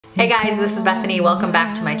Hey guys, this is Bethany. Welcome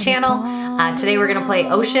back to my channel. Today we're gonna play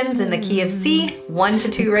Oceans in the key of C,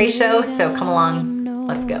 1:2 ratio, so come along,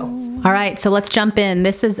 let's go. All right, so let's jump in.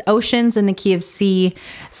 This is Oceans in the key of C.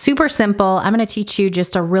 Super simple. I'm gonna teach you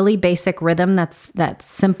just a really basic rhythm that's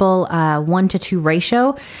simple 1:2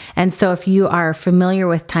 ratio. And so if you are familiar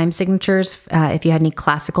with time signatures, if you had any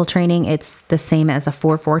classical training, it's the same as a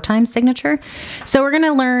 4/4 time signature. So we're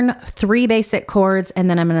gonna learn 3 basic chords, and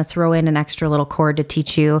then I'm gonna throw in an extra little chord to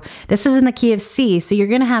teach you. This is in the key of C, so you're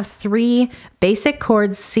gonna have 3 basic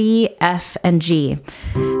chords, C, F, and G.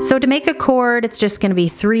 So to make a chord, it's just gonna be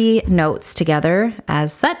 3 notes together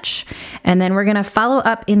as such. And then we're gonna follow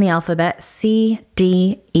up in the alphabet, C,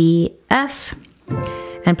 D, E, F,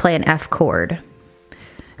 and play an F chord.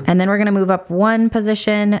 And then we're gonna move up 1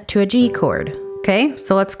 position to a G chord. Okay,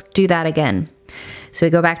 so let's do that again. So we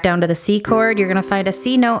go back down to the C chord. You're gonna find a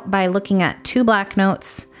C note by looking at 2 black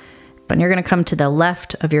notes, but you're gonna come to the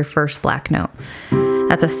left of your first black note.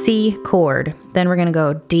 That's a C chord. Then we're gonna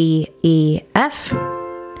go D, E, F,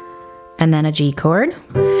 and then a G chord.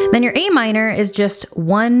 Then your A minor is just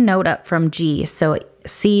 1 note up from G. So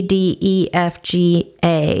C, D, E, F, G,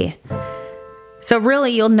 A. So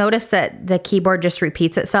really you'll notice that the keyboard just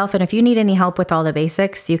repeats itself. And if you need any help with all the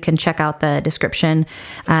basics, you can check out the description.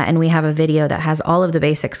 And we have a video that has all of the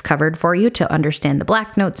basics covered for you to understand the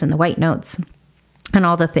black notes and the white notes and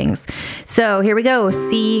all the things. So here we go,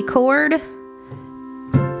 C chord,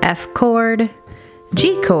 F chord,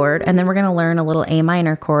 G chord, and then we're gonna learn a little A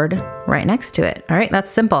minor chord right next to it. All right, that's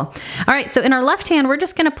simple. All right, so in our left hand, we're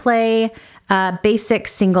just gonna play basic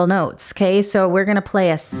single notes, okay? So we're gonna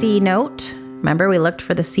play a C note. Remember, we looked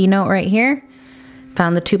for the C note right here,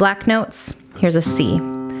 found the 2 black notes. Here's a C.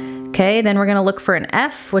 Okay, then we're gonna look for an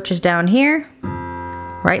F, which is down here,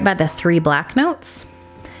 right by the 3 black notes,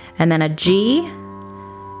 and then a G,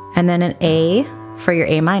 and then an A for your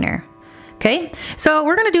A minor. Okay, so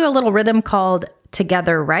we're gonna do a little rhythm called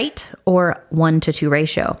together right, or 1:2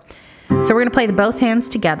 ratio. So we're gonna play both hands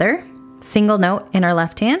together, single note in our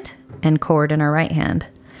left hand and chord in our right hand.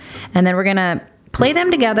 And then we're gonna play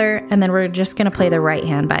them together, and then we're just gonna play the right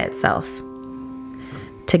hand by itself.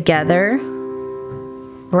 Together,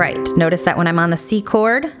 right. Notice that when I'm on the C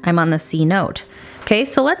chord, I'm on the C note. Okay,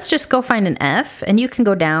 so let's just go find an F, and you can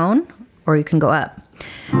go down or you can go up.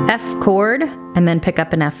 F chord, and then pick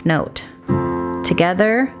up an F note.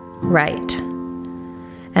 Together, right.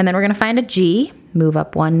 And then we're gonna find a G, move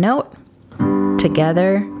up 1 note,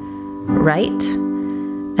 together, right.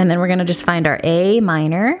 And then we're gonna just find our A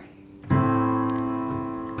minor,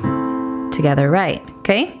 together, right,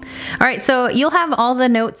 okay? All right, so you'll have all the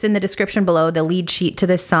notes in the description below, the lead sheet to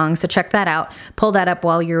this song, so check that out. Pull that up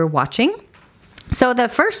while you're watching. So the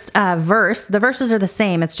first verse, the verses are the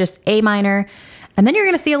same, it's just A minor, and then you're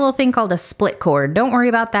gonna see a little thing called a split chord. Don't worry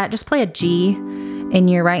about that, just play a G in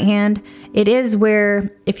your right hand. It is where,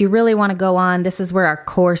 if you really wanna go on, this is where our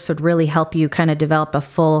course would really help you kind of develop a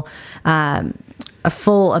full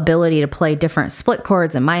ability to play different split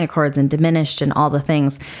chords and minor chords and diminished and all the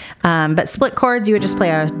things. But split chords, you would just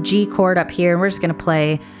play a G chord up here, and we're just gonna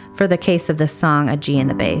play, for the case of this song, a G in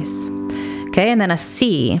the bass. Okay, and then a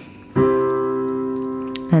C,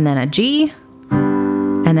 and then a G,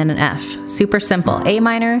 and then an F. Super simple. A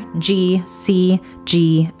minor, G, C,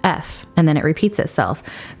 G, F, and then it repeats itself.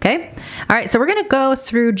 Okay? All right, so we're gonna go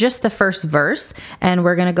through just the first verse, and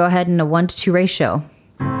we're gonna go ahead in a 1:2 ratio.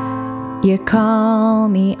 You call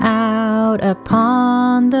me out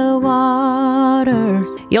upon the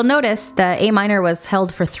waters. You'll notice the A minor was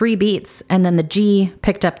held for 3 beats, and then the G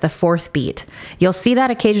picked up the 4th beat. You'll see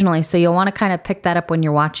that occasionally, so you'll wanna kind of pick that up when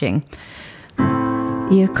you're watching.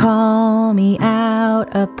 You call me out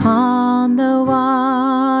upon the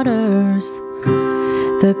waters,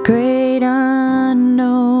 the great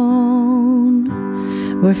unknown,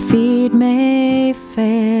 where feet may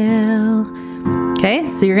fail. Okay,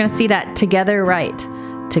 so you're gonna see that together right,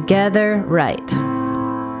 together right.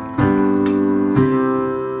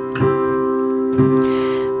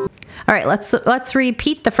 All right, let's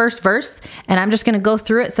repeat the first verse, and I'm just gonna go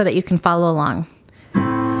through it so that you can follow along.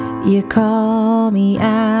 You call me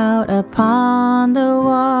out upon the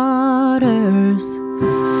waters,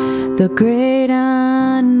 the great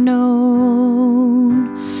unknown,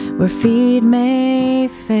 where feet may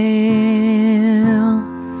fail.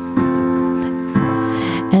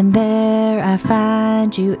 And there I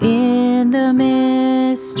find you in the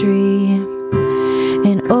mystery,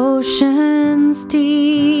 in oceans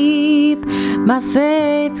deep, my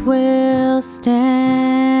faith will stand,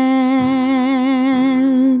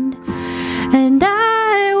 and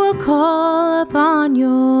I will call upon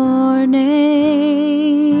your name.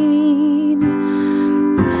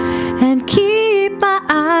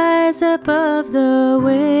 rise above the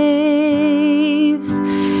waves.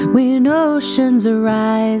 When oceans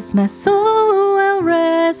arise, my soul will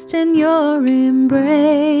rest in your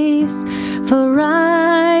embrace. For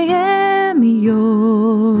I am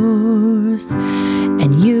yours,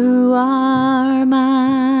 and you are mine.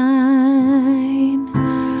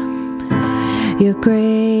 Your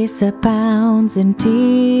grace abounds in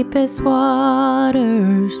deepest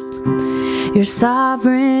waters. Your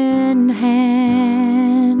sovereign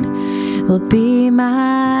hand will be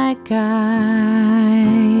my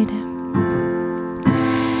guide.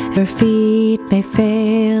 Your feet may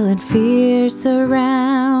fail and fear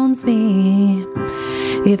surrounds me.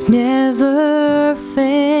 You've never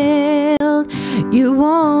failed, you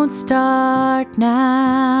won't start now.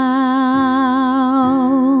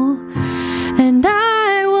 And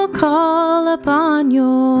I will call upon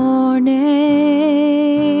your name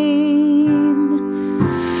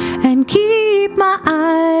and keep my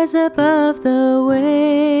eyes above the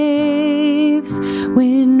waves.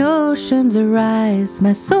 When oceans arise,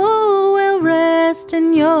 my soul will rest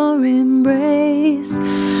in your embrace.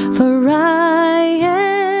 For I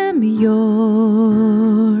am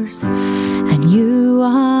yours, and you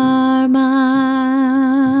are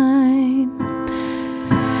mine.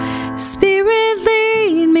 Spirit,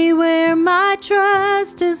 lead me where my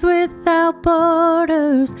trust is without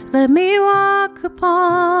borders. Let me walk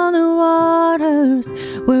upon the waters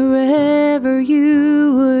wherever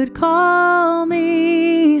you would call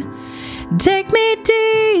me. Take me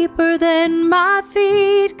deeper than my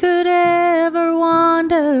feet could ever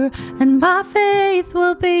wander, and my faith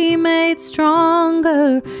will be made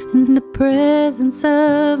stronger in the presence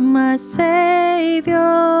of my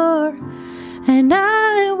Savior. And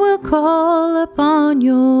I will call upon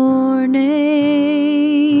your name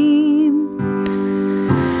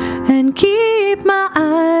and keep my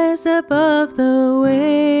eyes above the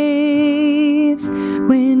waves.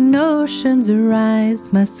 When oceans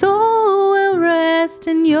arise, my soul will rest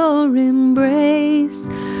in your embrace.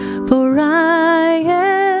 For I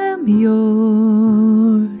am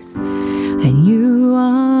yours, and you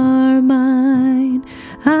are mine.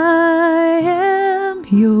 I am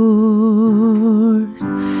yours,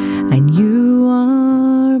 and you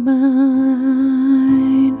are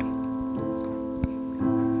mine.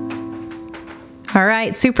 All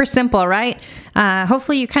right, super simple, right?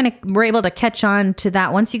 Hopefully you kind of were able to catch on to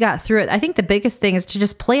that once you got through it. I think the biggest thing is to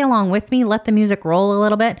just play along with me, let the music roll a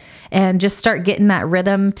little bit, and just start getting that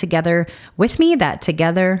rhythm together with me, that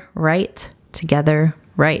together, right,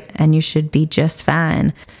 and you should be just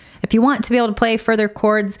fine. If you want to be able to play further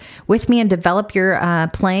chords with me and develop your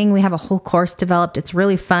playing, we have a whole course developed. It's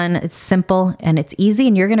really fun, it's simple, and it's easy,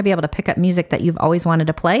 and you're going to be able to pick up music that you've always wanted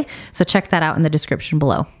to play. So check that out in the description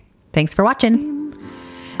below. Thanks for watching.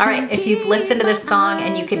 All right, if you've listened to this song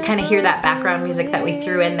and you can kind of hear that background music that we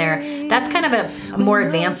threw in there, that's kind of a more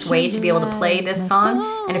advanced way to be able to play this song.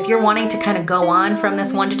 And if you're wanting to kind of go on from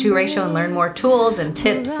this 1-to-2 ratio and learn more tools and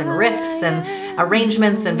tips and riffs and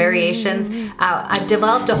arrangements and variations, I've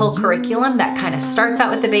developed a whole curriculum that kind of starts out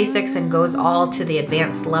with the basics and goes all to the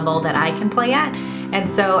advanced level that I can play at. And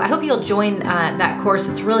so I hope you'll join that course.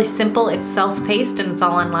 It's really simple, it's self-paced, and it's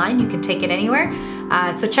all online. You can take it anywhere.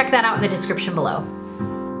 So check that out in the description below.